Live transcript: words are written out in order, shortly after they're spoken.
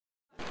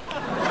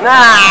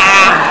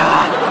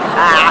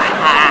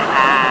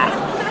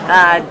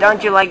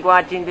Don't you like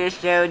watching this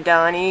show,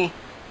 Donnie?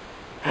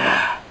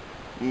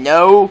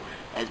 No.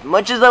 As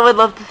much as I would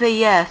love to say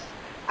yes,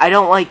 I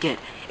don't like it.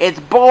 It's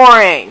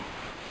boring.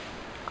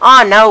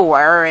 Oh, no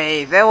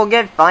worries. It will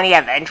get funny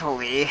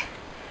eventually.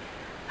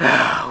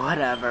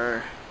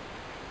 Whatever.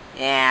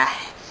 Yeah,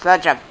 it's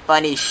such a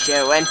funny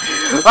show, and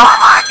oh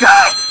my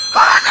god!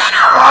 I'm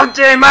gonna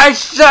rotate my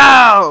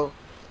show!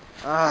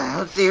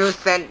 Let's see who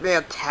sent me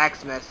a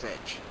text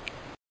message.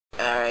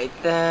 Alright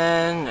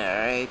then,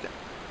 alright.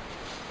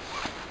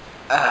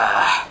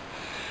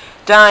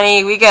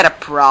 Donnie, we got a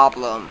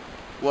problem.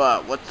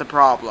 What? What's the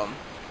problem?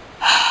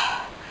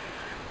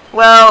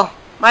 Well,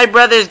 my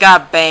brothers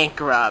got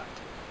bankrupt.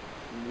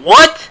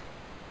 What?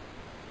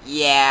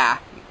 Yeah,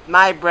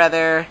 my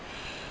brother.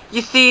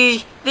 You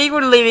see, they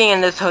were living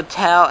in this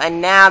hotel, and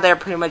now they're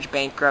pretty much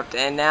bankrupt,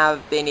 and now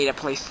they need a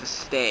place to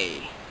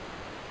stay.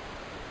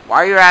 Why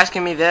are you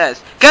asking me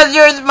this? 'Cause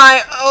you're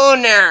my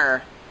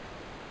owner!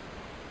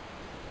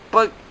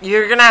 But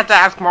you're gonna have to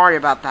ask Mario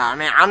about that. I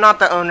mean, I'm not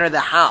the owner of the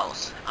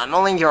house. I'm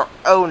only your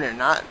owner,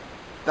 not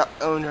the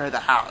owner of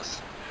the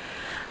house.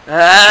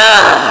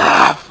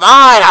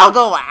 Fine, I'll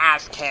go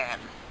ask him.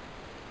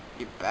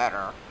 You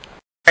better.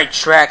 Alright,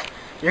 Shrek,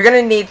 you're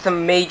gonna need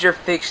some major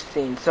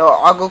fixing, so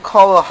I'll go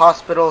call a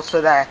hospital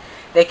so that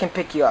they can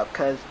pick you up,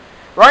 cause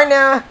right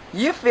now,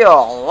 you feel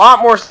a lot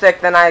more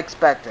sick than I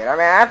expected. I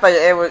mean, I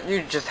thought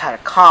you just had a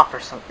cough or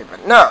something,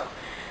 but no.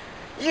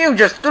 You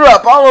just threw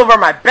up all over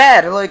my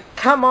bed. Like,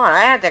 come on,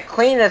 I had to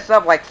clean this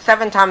up like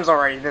 7 times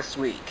already this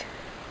week.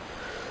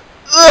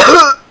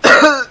 I'm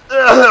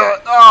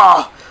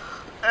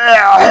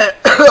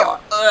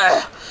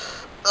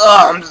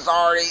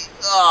sorry.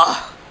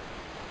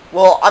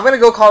 Well, I'm gonna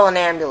go call an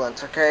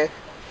ambulance, okay?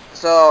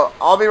 So,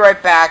 I'll be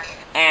right back,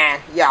 and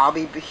yeah, I'll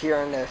be here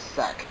in a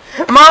sec.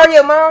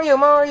 Mario!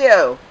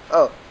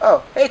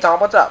 Oh, hey Tom,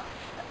 what's up?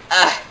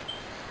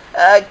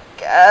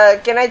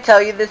 Can I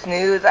tell you this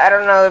news? I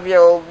don't know if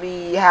you'll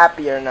be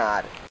happy or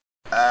not.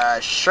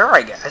 Sure,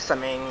 I guess. I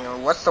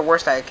mean, what's the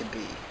worst that it could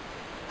be?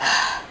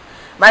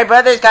 My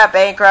brothers got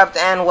bankrupt,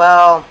 and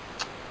well,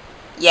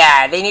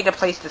 yeah, they need a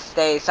place to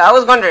stay. So I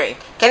was wondering,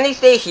 can they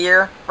stay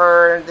here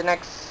for the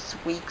next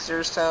weeks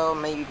or so,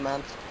 maybe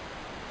months?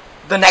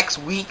 The next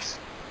weeks?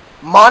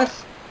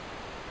 Month?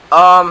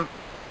 I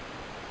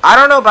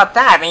don't know about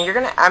that.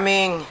 I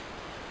mean,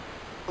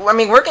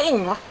 we're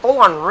getting full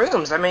on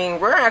rooms. I mean,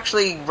 we're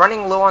actually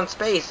running low on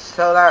space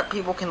so that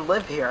people can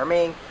live here. I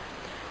mean,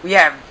 we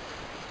have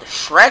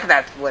Shrek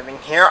that's living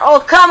here. Oh,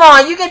 come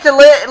on, you get to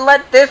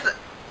let this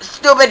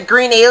stupid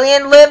green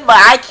alien live, but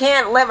I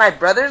can't let my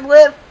brothers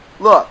live?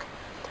 Look,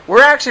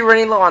 we're actually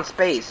running low on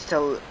space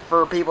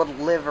for people to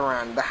live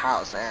around the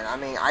house, and I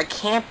mean, I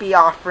can't be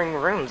offering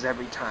rooms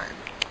every time.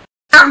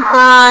 Come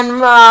on,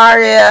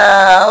 Mario!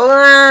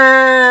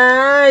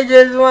 I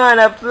just want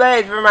a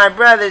place for my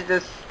brothers to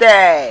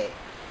stay.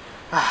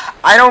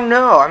 I don't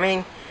know. I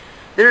mean,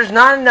 there's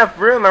not enough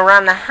room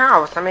around the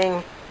house. I mean,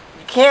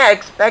 you can't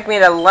expect me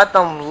to let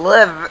them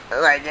live,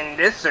 like, in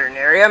this certain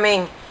area. I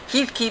mean,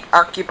 he's keep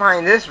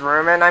occupying this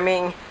room, and I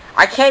mean,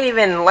 I can't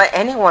even let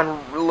anyone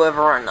live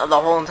around the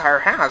whole entire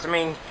house. I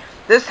mean,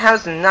 this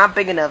house is not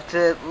big enough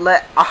to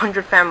let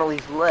 100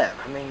 families live.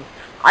 I mean,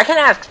 I can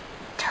ask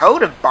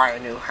Toad to buy a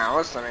new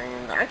house. I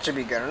mean, that should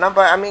be good enough,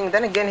 but I mean,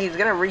 then again, he's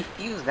gonna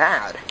refuse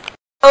that.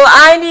 Oh,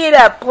 I need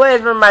a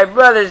place for my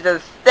brothers to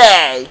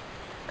stay.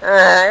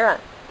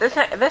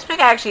 This pig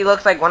actually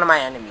looks like one of my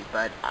enemies,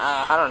 but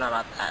I don't know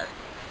about that.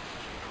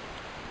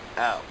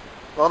 Oh,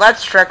 well,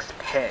 that's Shrek's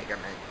pig. I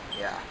mean,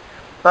 yeah.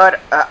 But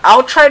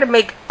I'll try to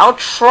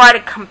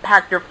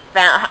compact your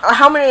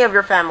how many of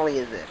your family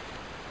is it?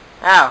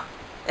 Oh,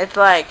 it's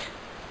like,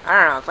 I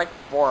don't know, it's like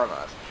 4 of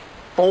us.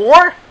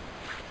 4?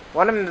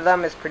 One of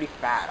them is pretty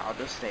fat, I'll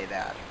just say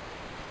that.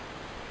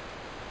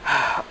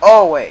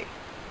 Oh, wait.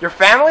 Your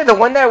family? The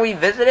one that we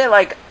visited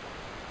like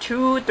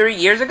 2-3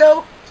 years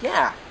ago?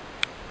 Yeah.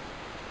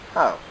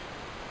 Oh.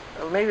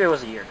 Well, maybe it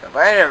was a year ago,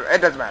 but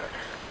it doesn't matter.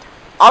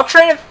 I'll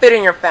try to fit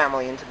in your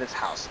family into this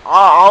house.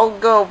 I'll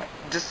go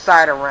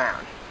decide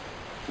around.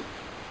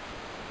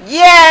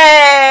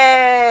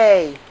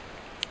 Yay!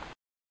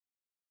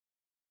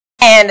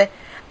 And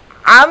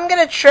I'm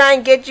gonna try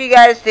and get you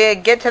guys to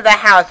get to the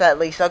house at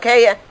least,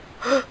 okay?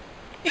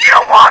 You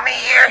don't want me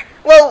here?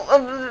 Well,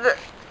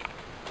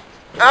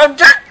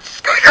 just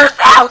screw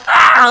yourself!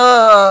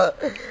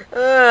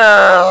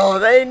 Oh,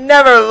 they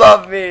never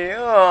love me.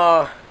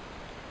 Oh,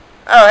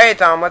 hey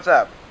Tom, what's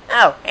up?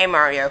 Oh, hey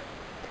Mario.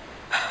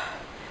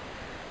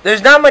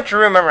 There's not much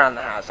room around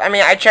the house. I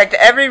mean, I checked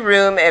every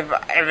room if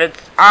it's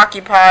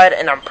occupied,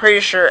 and I'm pretty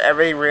sure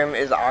every room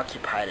is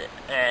occupied.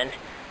 And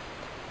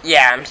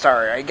yeah, I'm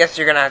sorry. I guess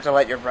you're gonna have to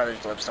let your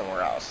brothers live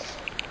somewhere else.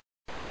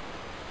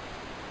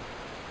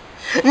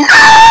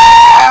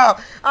 No!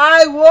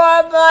 I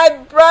want my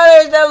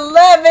brothers to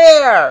live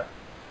here!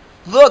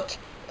 Look,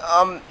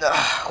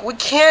 we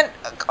can't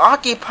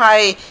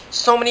occupy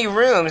so many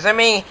rooms. I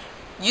mean,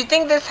 you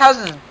think this house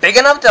is big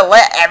enough to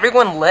let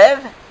everyone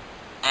live?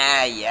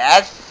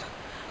 Yes.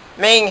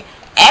 I mean,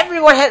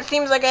 everyone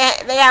seems like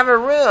they have a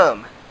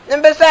room.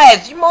 And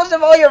besides, most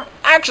of all your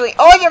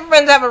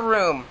friends have a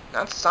room.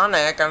 Not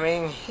Sonic. I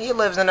mean, he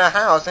lives in a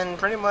house and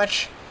pretty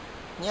much,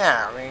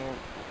 yeah,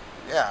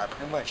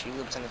 pretty much he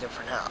lives in a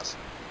different house.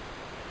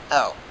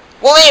 Oh.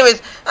 Well,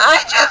 anyways, I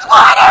just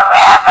want a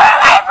room for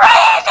my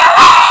friends to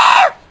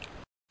live!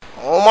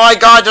 Oh my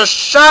god, just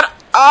shut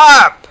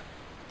up!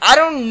 I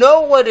don't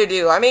know what to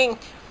do. I mean,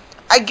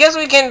 I guess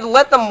we can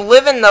let them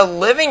live in the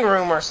living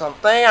room or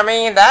something. I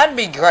mean, that'd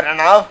be good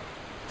enough.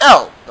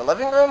 Oh, the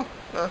living room?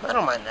 I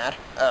don't mind that.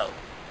 Oh.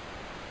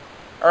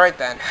 Alright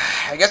then.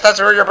 I guess that's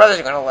where your brothers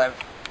are gonna live.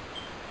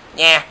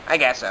 Yeah, I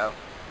guess so.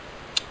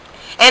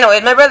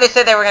 Anyways, my brother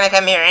said they were gonna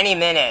come here any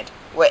minute.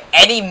 Wait,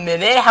 any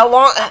minute? How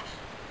long?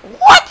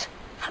 What?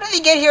 How did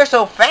they get here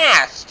so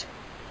fast?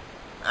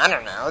 I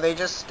don't know. They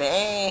just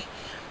stay.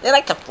 They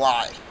like to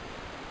fly.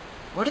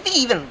 Where do they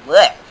even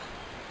live?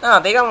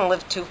 Oh, they don't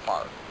live too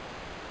far.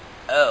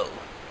 Oh.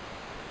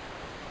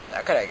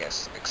 That could, I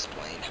guess,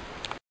 explain.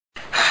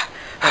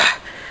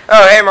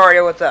 Oh, hey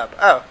Mario, what's up?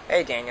 Oh,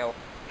 hey Daniel.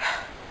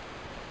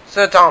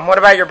 So Tom, what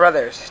about your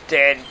brothers?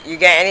 Did you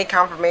get any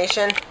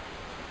confirmation?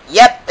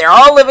 Yep, they're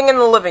all living in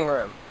the living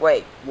room.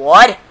 Wait,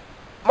 what?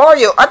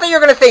 Mario, I thought you were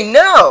gonna say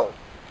no!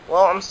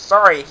 Well, I'm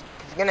sorry,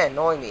 he's gonna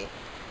annoy me.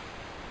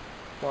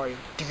 Mario,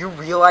 do you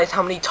realize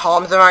how many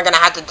Toms am I gonna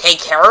have to take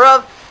care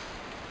of?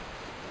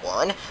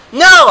 1?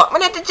 No! I'm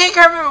gonna have to take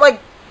care of him,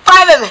 like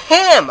 5 of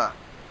him!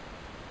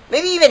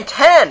 Maybe even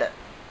 10!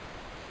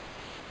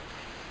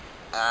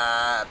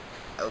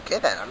 Okay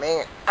then, I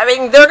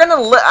mean, they're gonna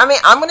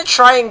I'm gonna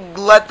try and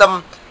let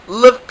them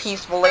live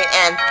peacefully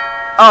and...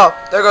 Oh,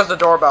 there goes the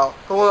doorbell.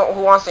 Who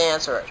wants to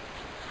answer it?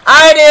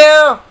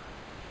 I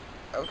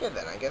do! Okay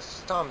then, I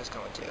guess Tom is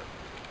going to.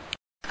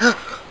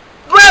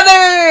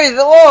 Brothers!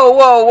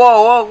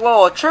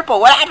 Whoa, Triple,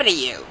 what happened to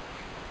you?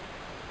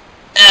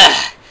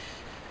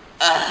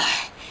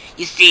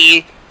 You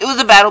see, it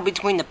was a battle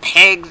between the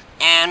pigs,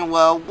 and,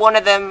 well, one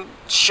of them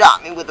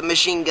shot me with a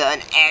machine gun,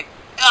 and,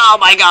 oh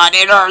my god,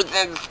 it hurt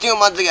since 2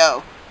 months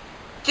ago.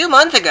 2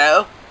 months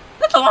ago?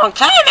 That's a long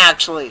time,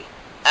 actually.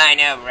 I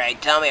know,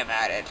 right? Tell me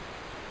about it.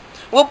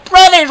 Well,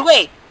 brothers,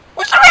 wait!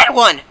 Where's the red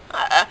one?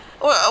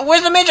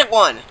 Where's the midget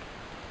one?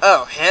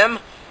 Oh, him?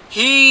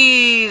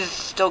 He's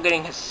still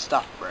getting his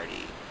stuff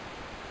ready.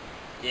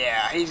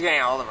 Yeah, he's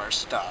getting all of our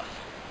stuff.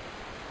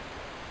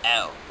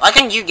 Oh, why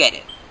can't you get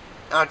it?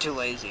 I'm too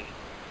lazy.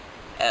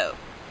 Oh.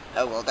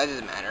 Oh, well, that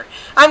doesn't matter.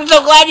 I'm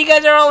so glad you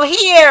guys are all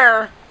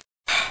here!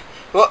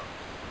 Well,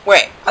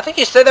 wait, I think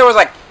you said there was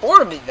like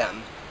 4 of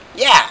them.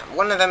 Yeah,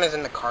 one of them is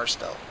in the car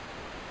still.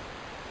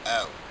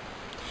 Oh.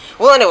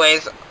 Well,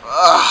 anyways,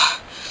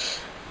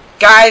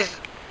 guys,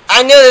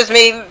 I know this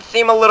may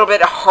seem a little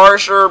bit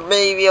harsh or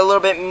maybe a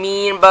little bit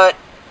mean, but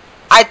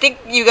I think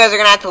you guys are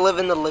gonna have to live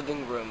in the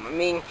living room. I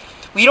mean,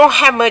 we don't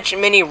have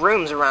many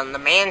rooms around the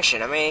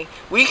mansion. I mean,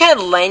 we could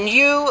lend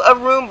you a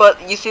room,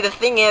 but you see, the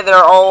thing is, they're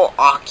all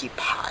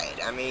occupied.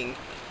 I mean,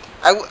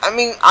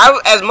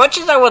 as much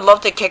as I would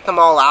love to kick them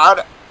all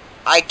out,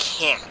 I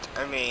can't.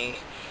 I mean,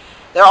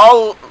 they're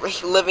all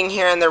living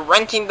here and they're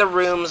renting the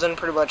rooms and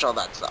pretty much all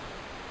that stuff.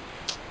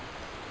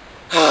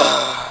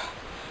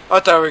 I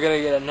thought we were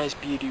gonna get a nice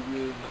beauty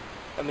room.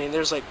 I mean,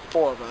 there's like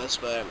 4 of us,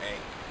 but I mean,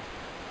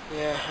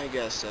 yeah, I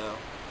guess so.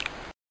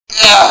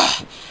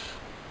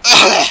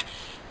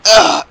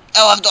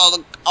 I left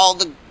all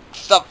the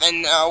stuff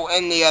in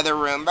the other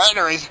room. But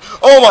anyways,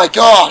 oh my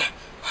god,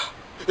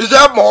 is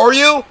that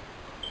Mario?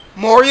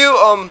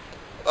 Mario?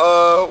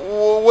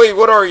 Wait,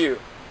 what are you?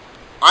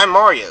 I'm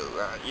Mario.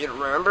 You don't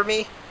remember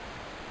me?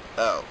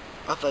 Oh,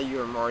 I thought you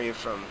were Mario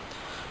from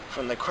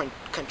the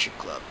country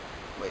club.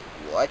 Wait,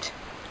 what?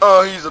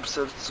 Oh, he's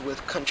obsessed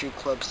with country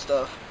club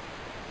stuff.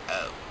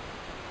 Oh.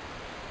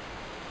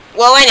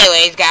 Well,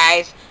 anyways,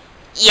 guys.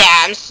 Yeah,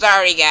 I'm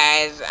sorry,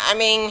 guys. I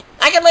mean,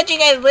 I could let you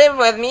guys live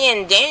with me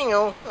and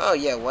Daniel. Oh,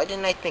 yeah, why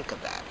didn't I think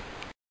of that?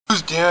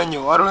 Who's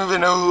Daniel? I don't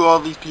even know who all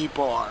these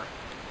people are.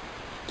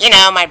 You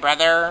know, my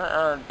brother,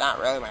 or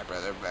not really my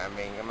brother, but I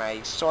mean,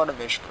 my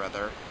sort-of-ish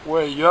brother.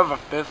 Wait, you have a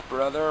 5th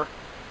brother?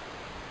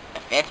 A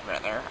 5th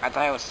brother? I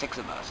thought it was 6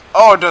 of us.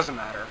 Oh, it doesn't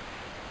matter.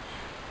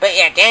 But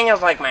yeah,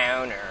 Daniel's like my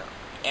owner.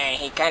 And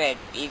he's kind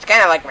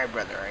of like my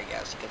brother, I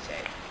guess you could say.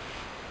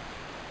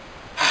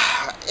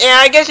 Yeah,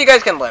 I guess you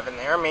guys can live in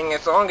there. I mean,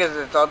 as long as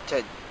it's up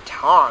to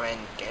Tom and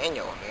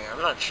Daniel. I mean, I'm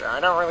not sure.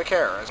 I don't really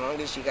care. As long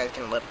as you guys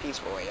can live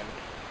peacefully. And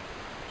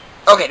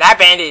okay, that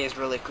Band-Aid is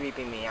really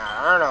creeping me out.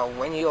 I don't know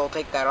when you'll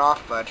take that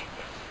off, but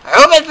I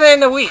hope it's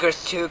in a week or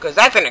 2, because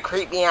that's going to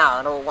creep me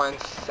out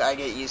once I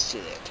get used to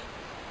it.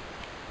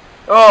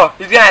 Oh,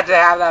 he's going to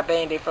have that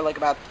Band-Aid for like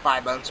about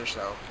 5 months or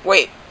so.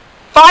 Wait,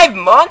 5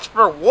 months?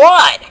 For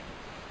what?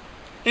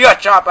 He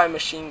got shot by a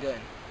machine gun.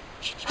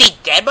 He's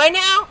dead by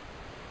now?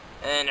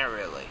 Not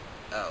really.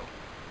 Oh.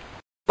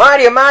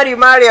 Mario,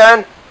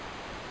 and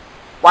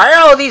why are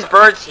all these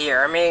birds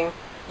here? I mean,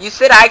 you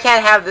said I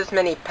can't have this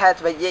many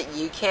pets, but yet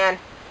you can.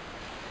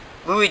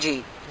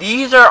 Luigi,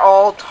 these are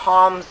all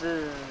Tom's,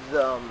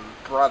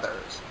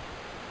 brothers.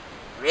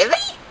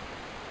 Really?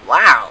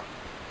 Wow.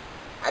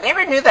 I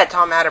never knew that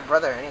Tom had a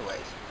brother anyways.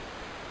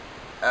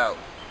 Oh,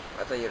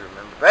 I thought you'd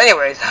remember. But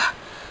anyways,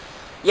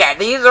 yeah,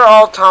 these are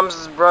all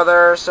Tom's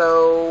brother,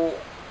 so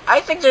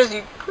I suggest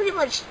you pretty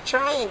much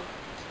try and,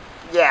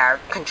 yeah,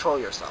 control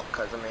yourself,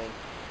 because, I mean,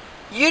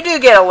 you do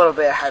get a little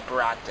bit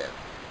hyperactive.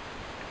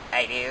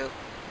 I do.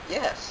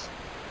 Yes.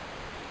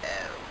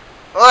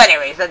 Well,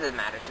 anyways, that doesn't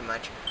matter too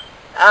much.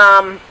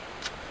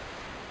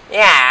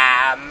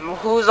 Yeah,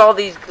 who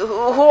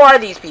are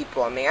these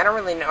people? I mean, I don't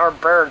really know, or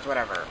birds,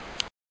 whatever.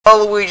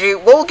 Oh, Luigi,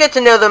 we'll get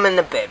to know them in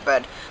a bit,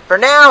 but for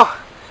now,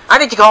 I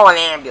need to call an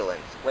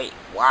ambulance. Wait,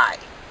 why?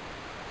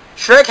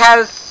 Shrek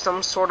has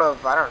some sort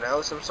of, I don't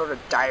know, some sort of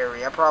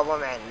diarrhea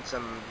problem and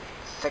some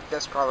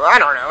sickness problem. I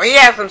don't know, he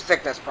has some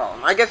sickness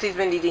problem. I guess he's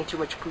been eating too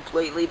much poop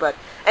lately, but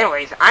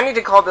anyways, I need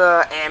to call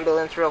the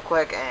ambulance real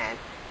quick, and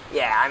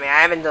yeah, I mean, I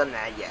haven't done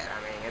that yet.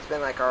 I mean, it's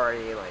been like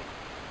already like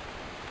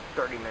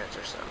 30 minutes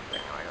or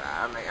something like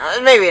that. I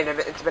mean, maybe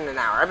it's been an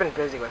hour. I've been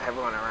busy with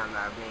everyone around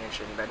the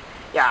mansion, but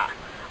yeah.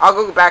 I'll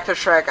go back to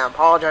Shrek and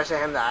apologize to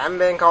him that I haven't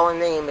been calling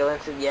the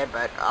ambulance yet,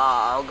 but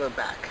I'll go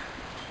back.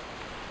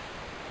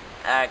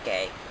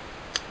 Okay.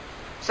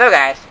 So,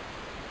 guys.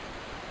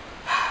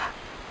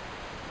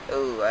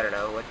 Ooh, I don't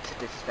know what to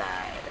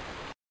decide.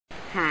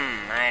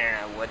 I don't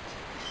know what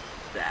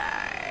to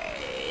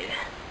decide.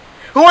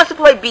 Who wants to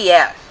play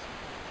BS?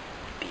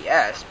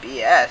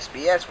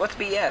 BS. What's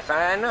BS?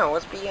 I don't know.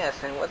 What's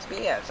BS and what's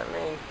BS? I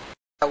mean,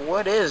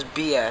 what is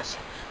BS?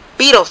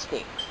 Beetle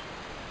Sneaks.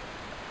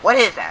 What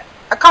is that?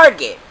 A card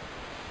game.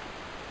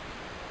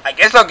 I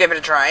guess I'll give it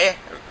a try.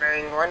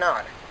 I mean, why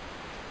not?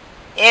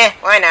 Yeah,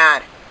 why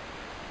not?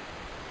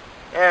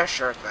 Yeah,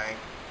 sure thing.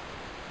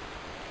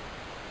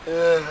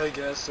 I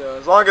guess so.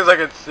 As long as I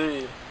can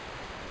see.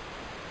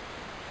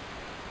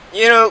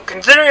 You know,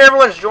 considering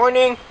everyone's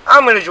joining,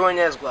 I'm gonna join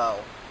as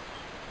well.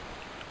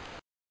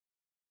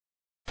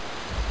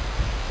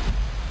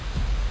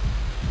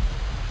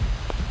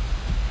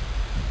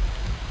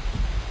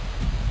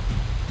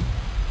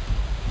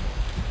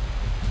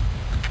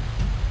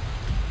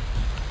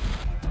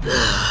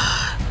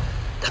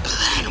 The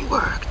plan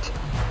worked.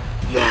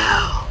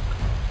 Now,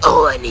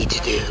 all I need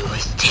to do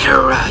is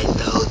terrorize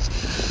those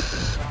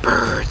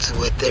birds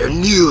with their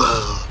new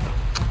home.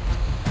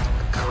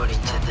 According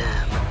to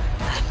them,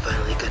 I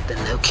finally got the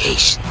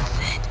location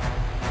set.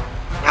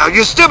 Now,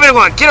 you stupid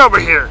one, get over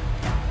here!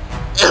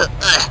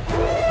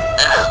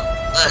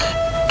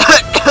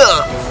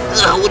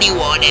 What do you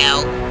want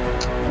now?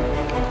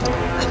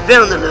 I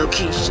found the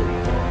location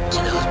to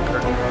those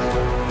birds.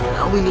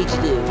 All we need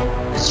to do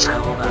is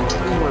travel about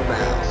 20 more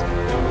miles.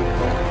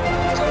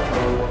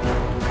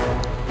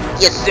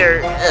 Yes,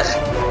 sir.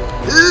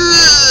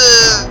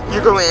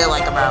 You're going at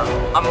like about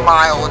a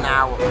mile an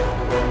hour.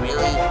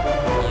 Really?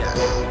 Yes.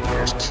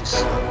 You're too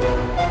slow.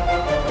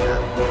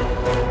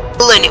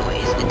 Well,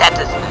 anyways, that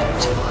doesn't matter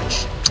too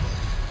much.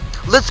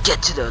 Let's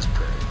get to those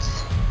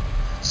birds.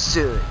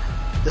 Soon,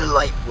 their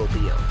life will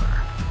be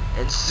over.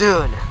 And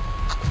soon,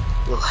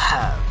 we'll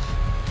have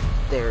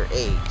their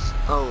eggs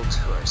all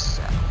to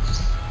ourselves.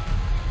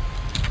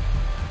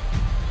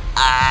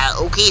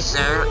 Okay,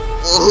 sir.